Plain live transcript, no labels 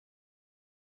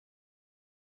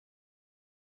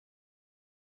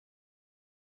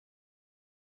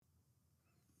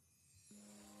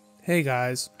Hey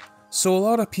guys, so a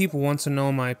lot of people want to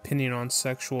know my opinion on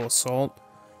sexual assault,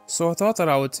 so I thought that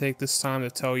I would take this time to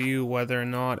tell you whether or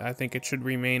not I think it should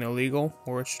remain illegal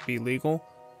or it should be legal,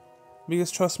 because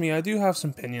trust me, I do have some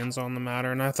opinions on the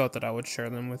matter and I thought that I would share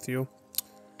them with you.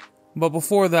 But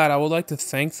before that, I would like to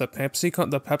thank the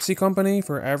Pepsi company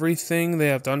for everything they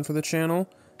have done for the channel.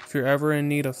 If you're ever in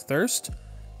need of thirst,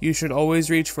 you should always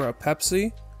reach for a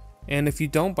Pepsi. And if you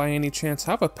don't by any chance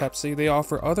have a Pepsi, they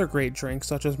offer other great drinks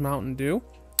such as Mountain Dew,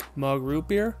 Mug Root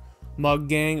Beer, Mug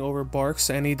Gang over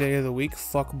Barks any day of the week,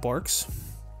 fuck Barks.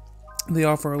 They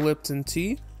offer Lipton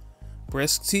tea,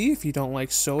 brisk tea if you don't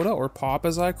like soda or pop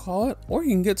as I call it, or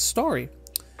you can get Starry.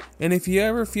 And if you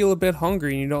ever feel a bit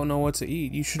hungry and you don't know what to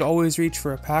eat, you should always reach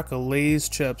for a pack of Lay's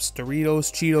chips,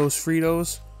 Doritos, Cheetos,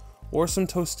 Fritos, or some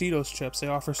Tostitos chips. They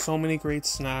offer so many great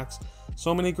snacks,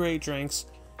 so many great drinks.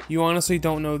 You honestly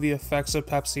don't know the effects that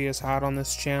Pepsi has had on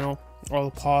this channel, or the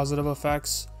positive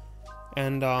effects.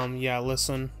 And yeah,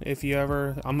 listen, if you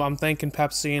ever, I'm thanking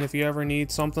Pepsi, and if you ever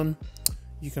need something,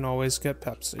 you can always get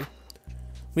Pepsi.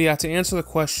 But yeah, to answer the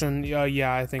question,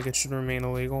 yeah, I think it should remain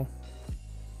illegal.